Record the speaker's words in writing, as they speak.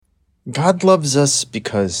God loves us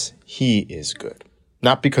because He is good,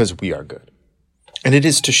 not because we are good. And it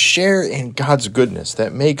is to share in God's goodness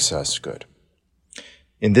that makes us good.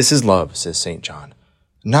 And this is love, says St. John,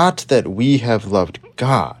 not that we have loved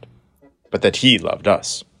God, but that He loved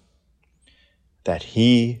us. That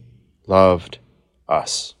He loved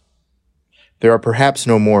us. There are perhaps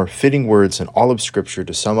no more fitting words in all of Scripture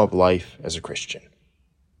to sum up life as a Christian.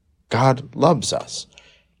 God loves us.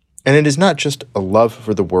 And it is not just a love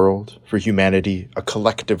for the world, for humanity, a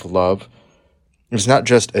collective love. It is not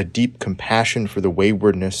just a deep compassion for the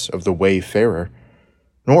waywardness of the wayfarer,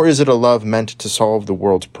 nor is it a love meant to solve the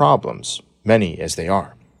world's problems, many as they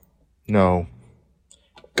are. No,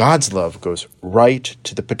 God's love goes right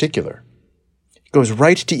to the particular. It goes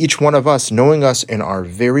right to each one of us, knowing us in our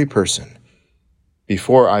very person.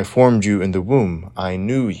 Before I formed you in the womb, I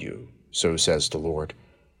knew you, so says the Lord.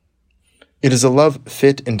 It is a love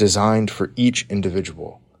fit and designed for each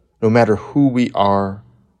individual, no matter who we are,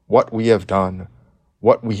 what we have done,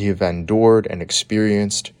 what we have endured and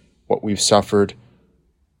experienced, what we've suffered,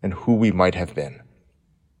 and who we might have been.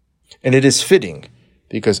 And it is fitting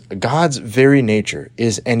because God's very nature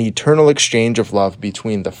is an eternal exchange of love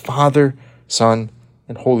between the Father, Son,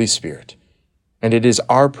 and Holy Spirit, and it is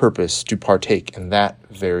our purpose to partake in that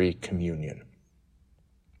very communion.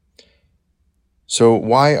 So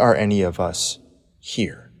why are any of us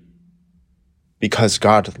here? Because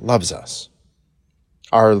God loves us.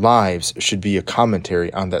 Our lives should be a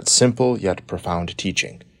commentary on that simple yet profound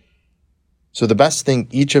teaching. So the best thing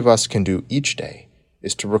each of us can do each day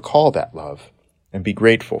is to recall that love and be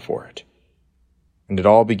grateful for it. And it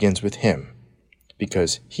all begins with Him,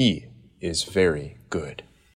 because He is very good.